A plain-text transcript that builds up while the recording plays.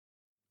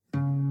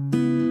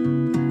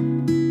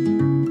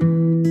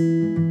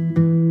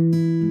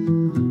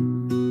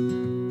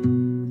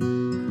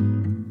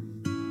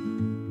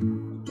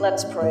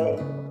Let's pray.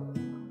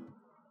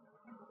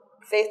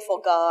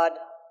 Faithful God,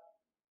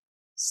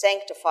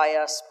 sanctify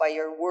us by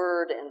your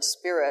word and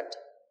spirit,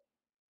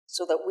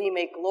 so that we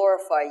may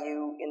glorify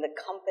you in the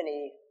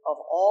company of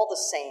all the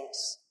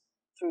saints,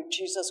 through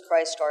Jesus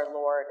Christ our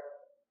Lord.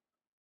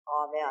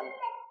 Amen.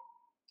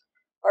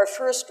 Our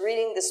first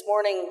reading this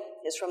morning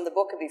is from the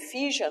book of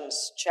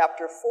Ephesians,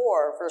 chapter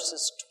 4,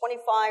 verses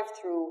 25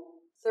 through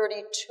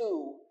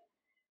 32.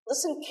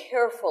 Listen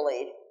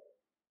carefully.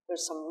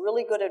 There's some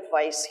really good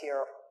advice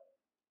here.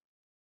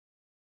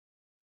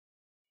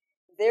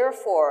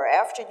 Therefore,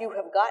 after you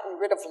have gotten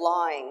rid of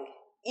lying,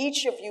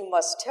 each of you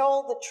must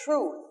tell the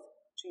truth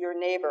to your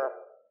neighbor,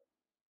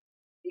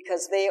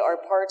 because they are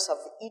parts of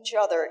each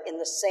other in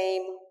the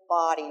same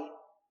body.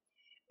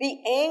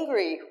 Be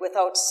angry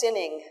without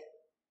sinning.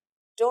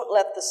 Don't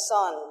let the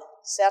sun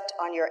set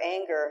on your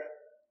anger.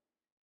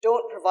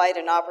 Don't provide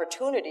an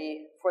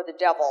opportunity for the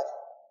devil.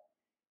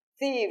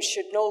 Thieves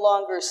should no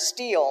longer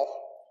steal.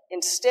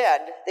 Instead,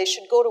 they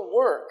should go to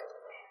work,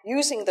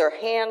 using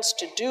their hands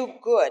to do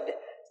good,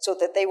 so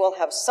that they will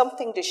have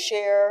something to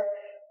share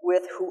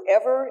with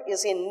whoever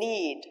is in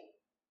need.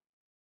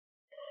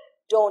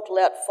 Don't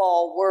let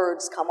foul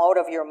words come out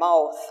of your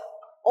mouth.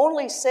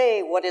 Only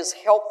say what is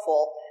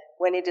helpful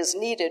when it is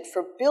needed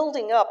for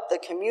building up the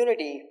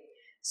community,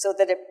 so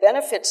that it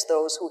benefits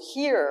those who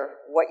hear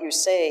what you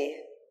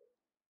say.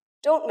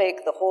 Don't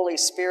make the Holy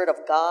Spirit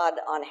of God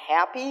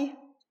unhappy.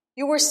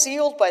 You were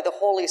sealed by the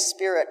Holy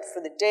Spirit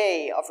for the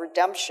day of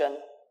redemption.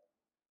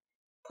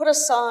 Put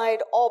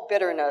aside all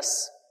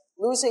bitterness,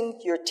 losing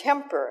your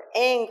temper,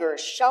 anger,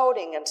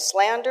 shouting, and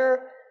slander,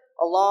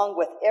 along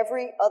with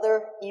every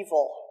other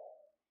evil.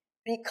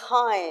 Be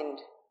kind,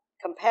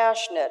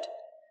 compassionate,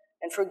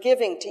 and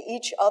forgiving to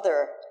each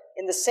other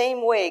in the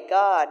same way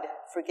God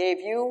forgave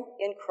you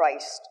in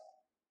Christ.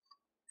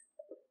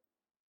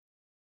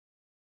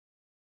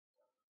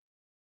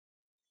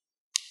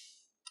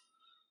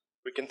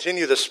 We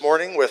continue this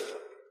morning with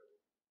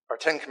our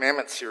Ten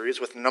Commandments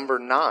series with number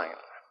 9,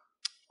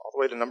 all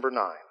the way to number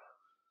 9,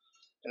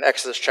 in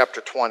Exodus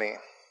chapter 20.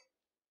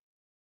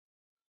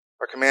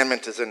 Our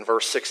commandment is in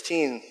verse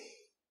 16,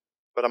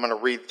 but I'm going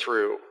to read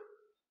through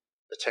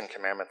the Ten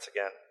Commandments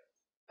again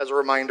as a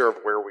reminder of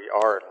where we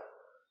are in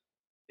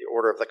the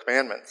order of the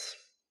commandments.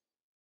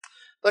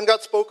 Then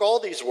God spoke all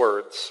these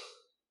words.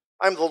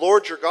 I am the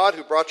Lord your God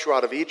who brought you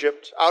out of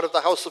Egypt, out of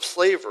the house of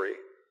slavery.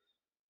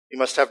 You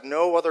must have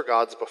no other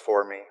gods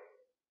before me.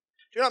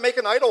 Do not make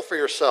an idol for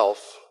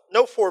yourself,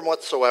 no form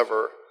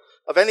whatsoever,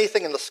 of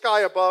anything in the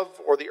sky above,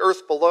 or the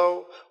earth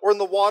below, or in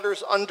the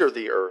waters under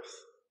the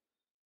earth.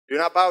 Do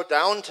not bow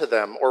down to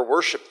them or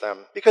worship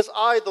them, because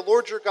I, the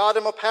Lord your God,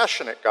 am a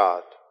passionate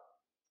God.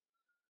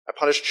 I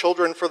punish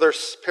children for their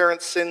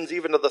parents' sins,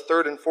 even to the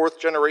 3rd and 4th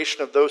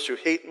generation of those who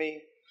hate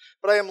me,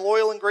 but I am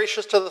loyal and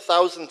gracious to the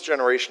 1000th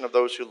generation of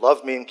those who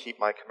love me and keep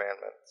my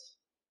commandments.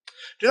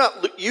 Do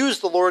not use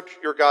the Lord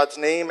your God's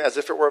name as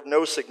if it were of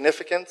no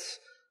significance.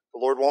 The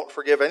Lord won't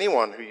forgive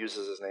anyone who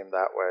uses his name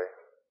that way.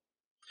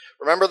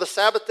 Remember the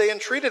Sabbath day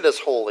and treat it as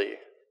holy.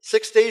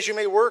 6 days you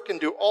may work and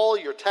do all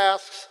your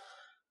tasks,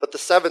 but the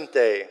 7th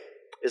day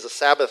is a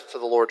Sabbath to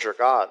the Lord your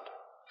God.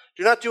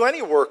 Do not do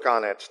any work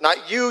on it,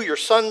 not you, your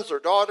sons or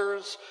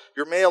daughters,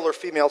 your male or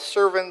female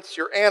servants,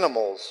 your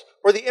animals,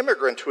 or the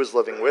immigrant who is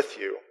living with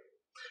you.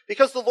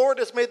 Because the Lord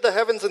has made the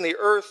heavens and the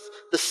earth,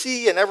 the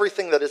sea and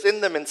everything that is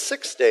in them in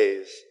 6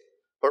 days,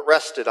 but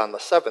rested on the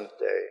 7th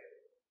day.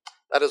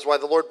 That is why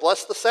the Lord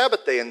blessed the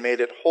Sabbath day and made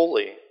it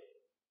holy.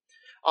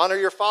 Honor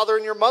your father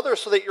and your mother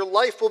so that your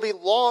life will be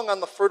long on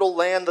the fertile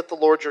land that the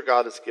Lord your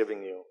God is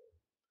giving you.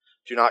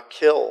 Do not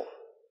kill.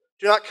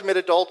 Do not commit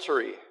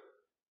adultery.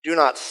 Do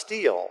not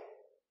steal.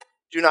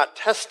 Do not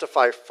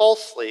testify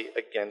falsely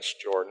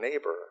against your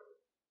neighbor.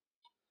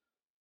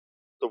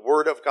 The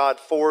word of God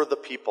for the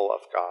people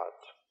of God.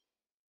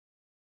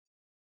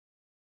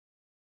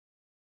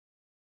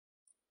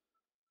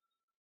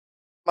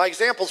 My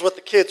examples with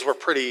the kids were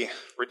pretty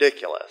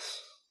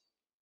ridiculous.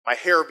 My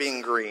hair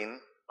being green.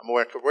 I'm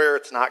aware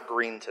it's not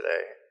green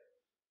today.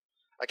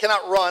 I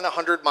cannot run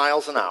 100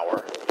 miles an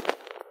hour.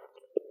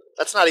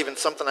 That's not even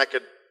something I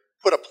could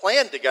put a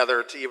plan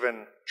together to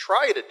even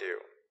try to do.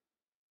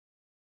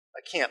 I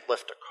can't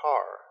lift a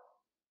car.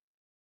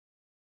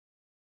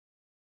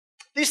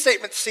 These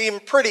statements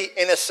seem pretty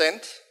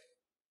innocent.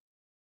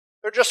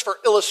 They're just for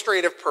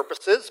illustrative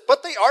purposes,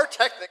 but they are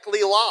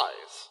technically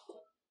lies.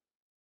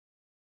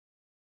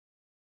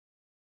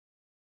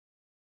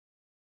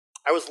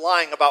 I was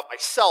lying about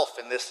myself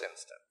in this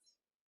instance.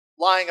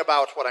 Lying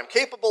about what I'm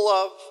capable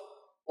of,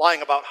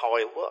 lying about how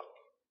I look.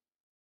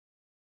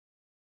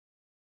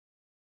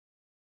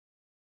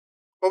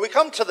 But we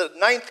come to the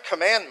 9th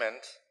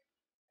commandment,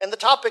 and the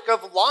topic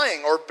of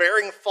lying or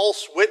bearing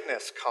false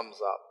witness comes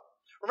up.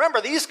 Remember,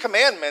 these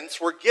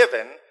commandments were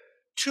given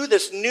to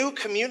this new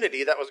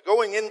community that was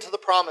going into the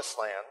promised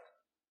land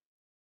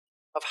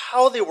of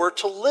how they were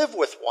to live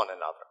with one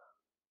another.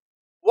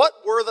 What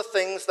were the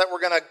things that were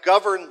going to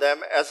govern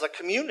them as a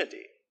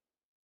community?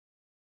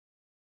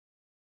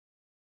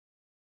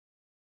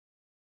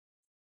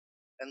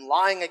 and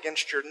lying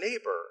against your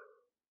neighbor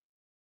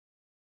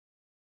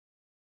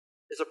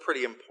is a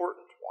pretty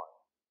important one.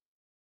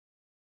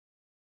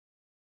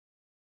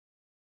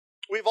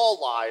 We've all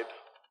lied.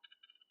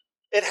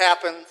 It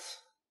happens.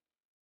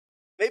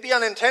 Maybe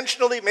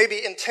unintentionally,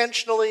 maybe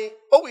intentionally,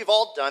 but we've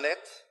all done it.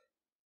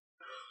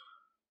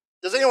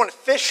 Does anyone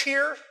fish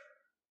here?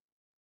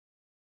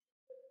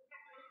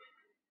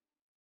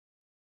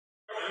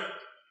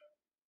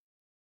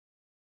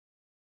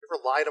 You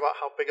ever lied about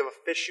how big of a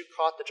fish you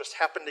caught that just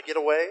happened to get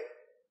away?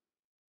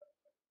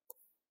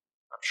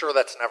 I'm sure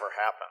that's never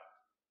happened.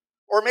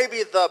 Or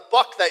maybe the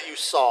buck that you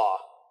saw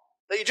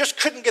that you just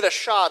couldn't get a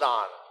shot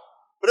on,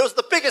 but it was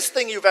the biggest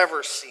thing you've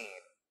ever seen.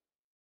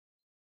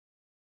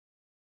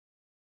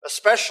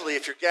 Especially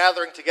if you're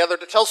gathering together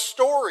to tell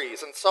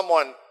stories and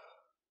someone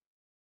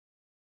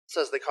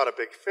says they caught a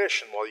big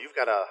fish, and well, you've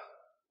got to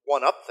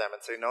one-up them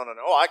and say, no,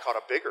 I caught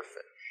a bigger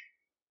fish.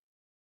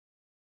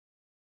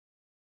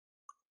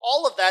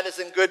 All of that is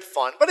in good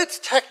fun, but it's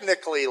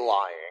technically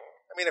lying.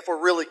 I mean, if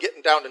we're really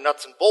getting down to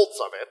nuts and bolts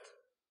of it.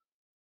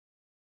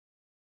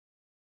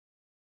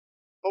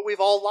 But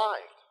we've all lied.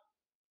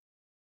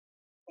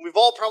 And we've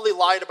all probably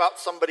lied about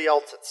somebody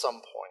else at some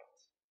point.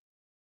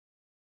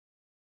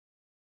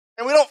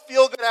 And we don't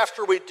feel good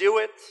after we do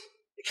it.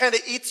 It kind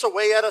of eats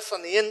away at us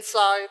on the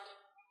inside.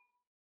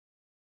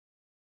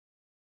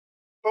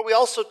 But we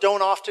also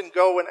don't often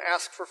go and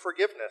ask for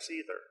forgiveness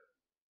either.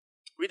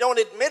 We don't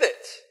admit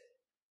it.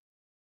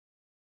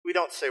 We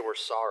don't say we're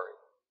sorry.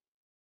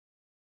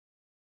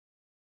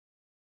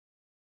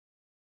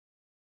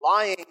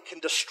 Lying can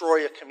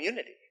destroy a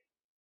community.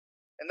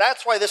 And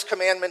that's why this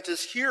commandment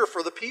is here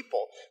for the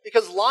people,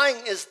 because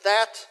lying is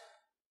that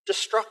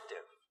destructive.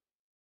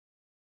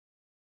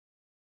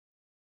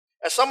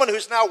 As someone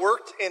who's now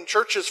worked in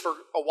churches for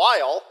a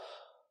while,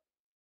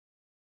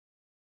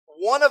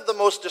 one of the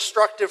most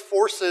destructive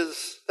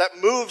forces that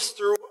moves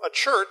through a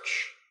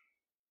church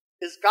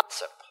is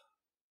gossip.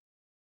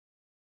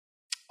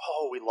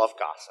 Oh, we love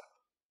gossip.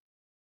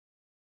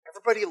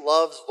 Everybody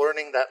loves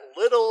learning that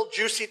little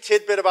juicy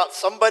tidbit about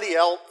somebody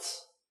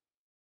else.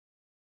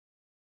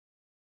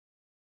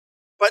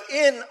 But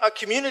in a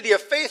community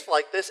of faith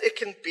like this, it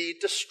can be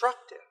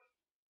destructive.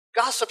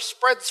 Gossip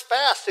spreads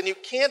fast, and you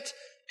can't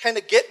kind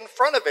of get in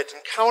front of it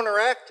and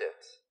counteract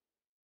it.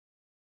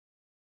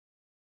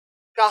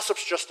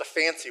 Gossip's just a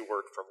fancy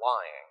word for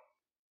lying.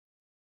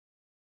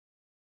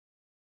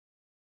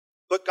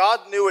 But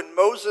God knew, and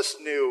Moses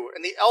knew,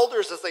 and the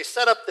elders, as they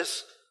set up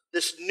this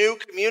new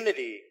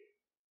community,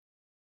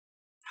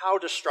 how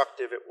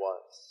destructive it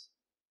was.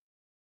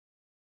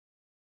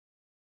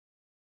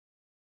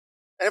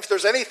 And if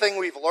there's anything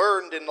we've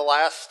learned in the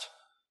last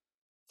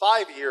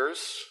 5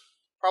 years,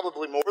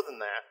 probably more than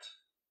that,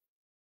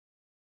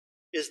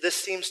 is this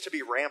seems to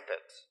be rampant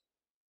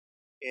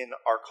in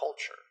our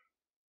culture.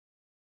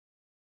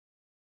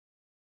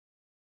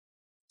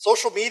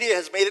 Social media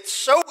has made it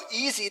so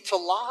easy to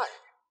lie.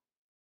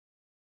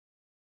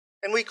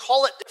 And we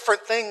call it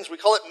different things. We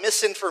call it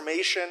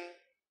misinformation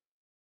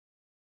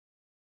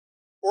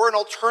or an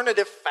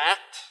alternative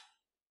fact.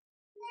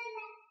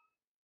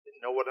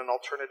 Didn't know what an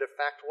alternative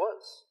fact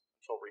was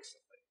until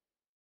recently.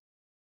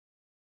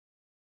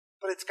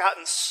 But it's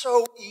gotten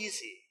so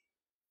easy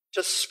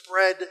to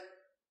spread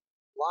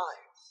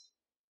lies.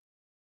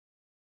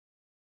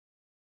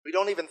 We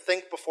don't even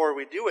think before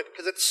we do it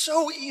because it's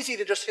so easy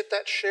to just hit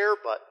that share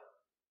button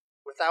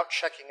without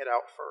checking it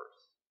out first.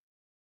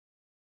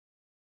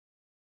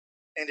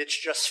 And it's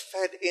just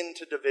fed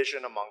into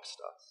division amongst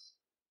us.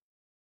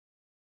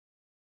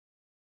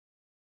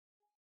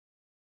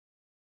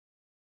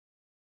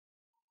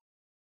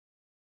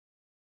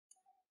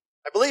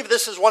 I believe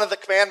this is one of the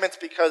commandments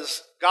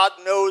because God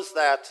knows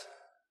that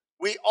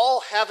we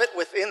all have it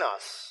within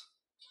us,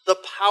 the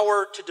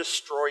power to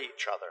destroy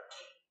each other.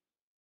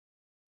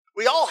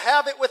 We all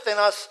have it within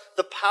us,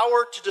 the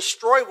power to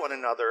destroy one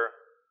another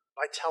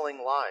by telling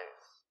lies,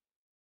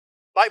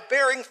 by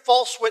bearing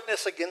false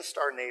witness against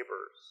our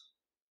neighbors.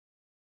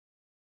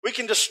 We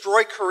can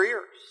destroy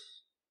careers.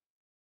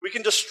 We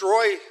can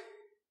destroy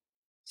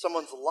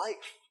someone's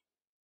life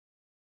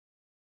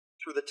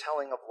through the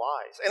telling of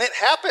lies. And it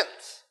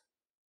happens.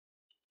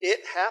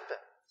 It happens.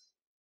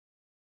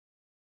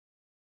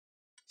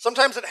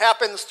 Sometimes it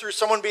happens through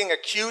someone being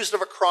accused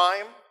of a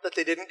crime that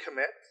they didn't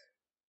commit.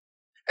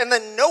 And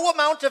then no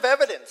amount of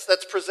evidence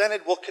that's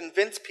presented will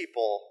convince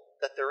people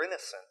that they're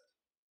innocent.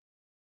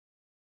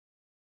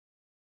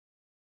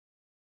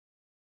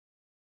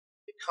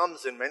 It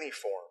comes in many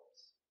forms.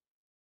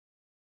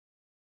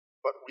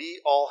 But we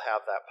all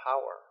have that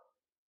power.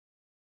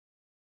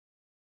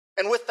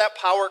 And with that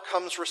power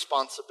comes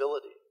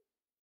responsibility.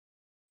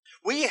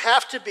 We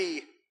have to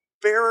be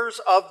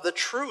bearers of the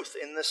truth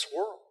in this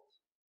world.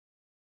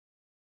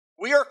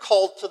 We are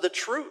called to the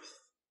truth,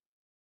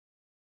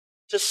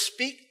 to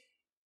speak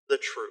the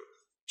truth,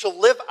 to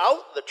live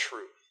out the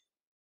truth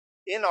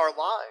in our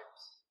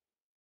lives.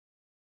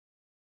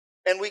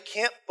 And we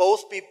can't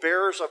both be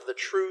bearers of the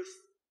truth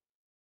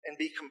and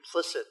be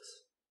complicit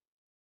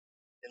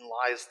in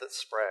lies that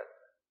spread.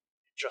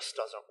 It just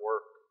doesn't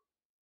work.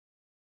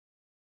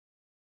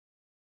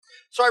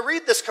 So I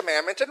read this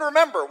commandment, and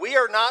remember, we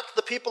are not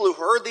the people who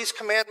heard these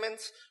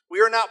commandments.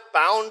 We are not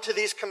bound to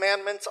these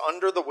commandments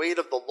under the weight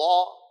of the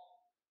law.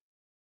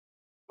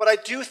 But I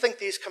do think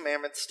these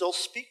commandments still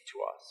speak to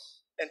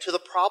us and to the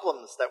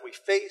problems that we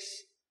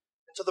face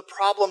and to the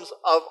problems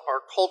of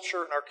our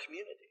culture and our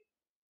community.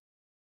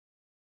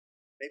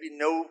 Maybe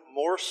no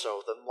more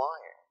so than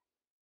lying.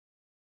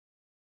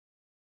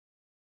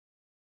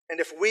 And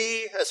if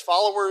we, as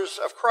followers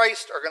of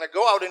Christ, are going to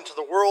go out into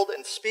the world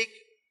and speak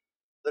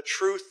the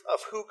truth of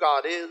who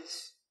God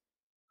is,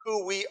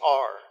 who we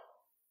are,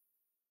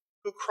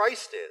 who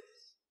Christ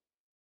is,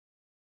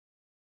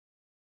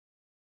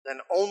 then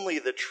only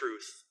the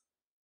truth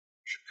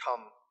should come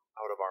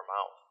out of our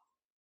mouth,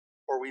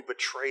 or we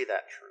betray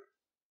that truth.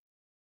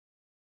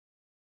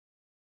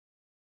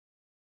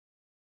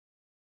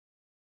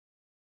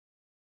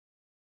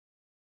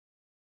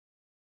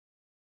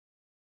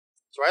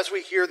 So as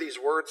we hear these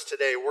words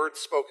today, words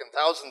spoken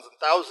thousands and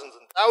thousands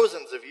and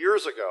thousands of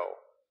years ago,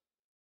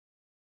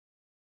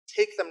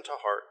 take them to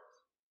heart.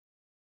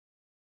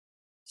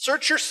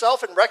 Search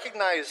yourself and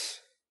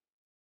recognize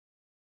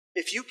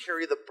if you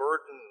carry the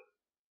burden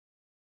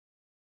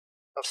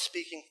of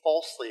speaking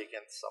falsely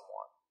against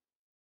someone.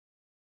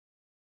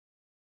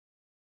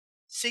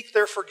 Seek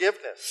their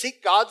forgiveness.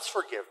 Seek God's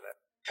forgiveness.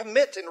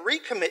 Commit and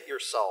recommit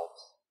yourselves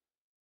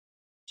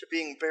to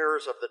being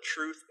bearers of the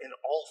truth in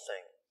all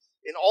things,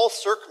 in all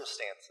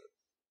circumstances.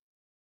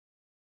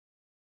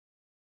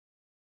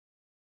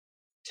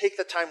 Take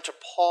the time to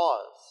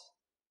pause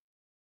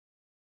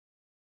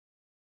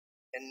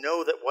and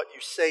know that what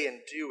you say and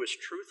do is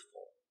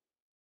truthful.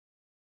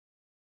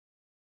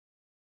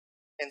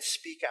 And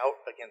speak out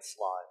against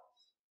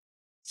lies.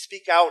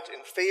 Speak out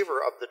in favor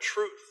of the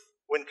truth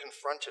when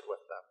confronted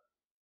with them.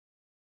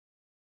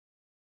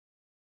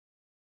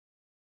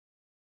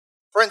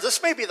 Friends,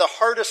 this may be the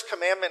hardest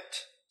commandment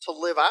to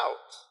live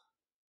out,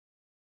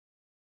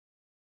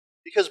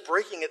 because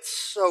breaking it's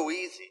so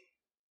easy.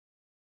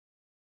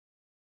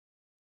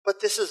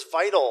 But this is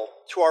vital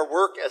to our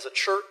work as a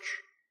church.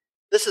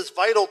 This is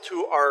vital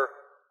to our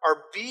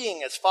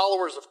being as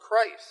followers of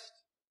Christ,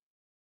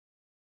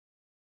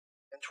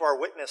 and to our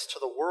witness to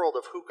the world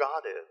of who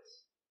God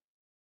is.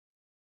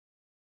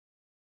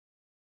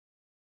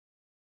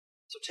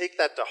 So take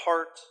that to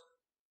heart.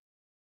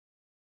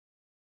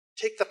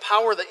 Take the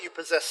power that you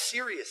possess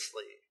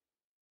seriously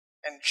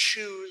and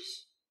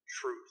choose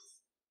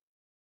truth.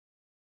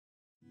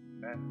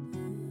 Amen.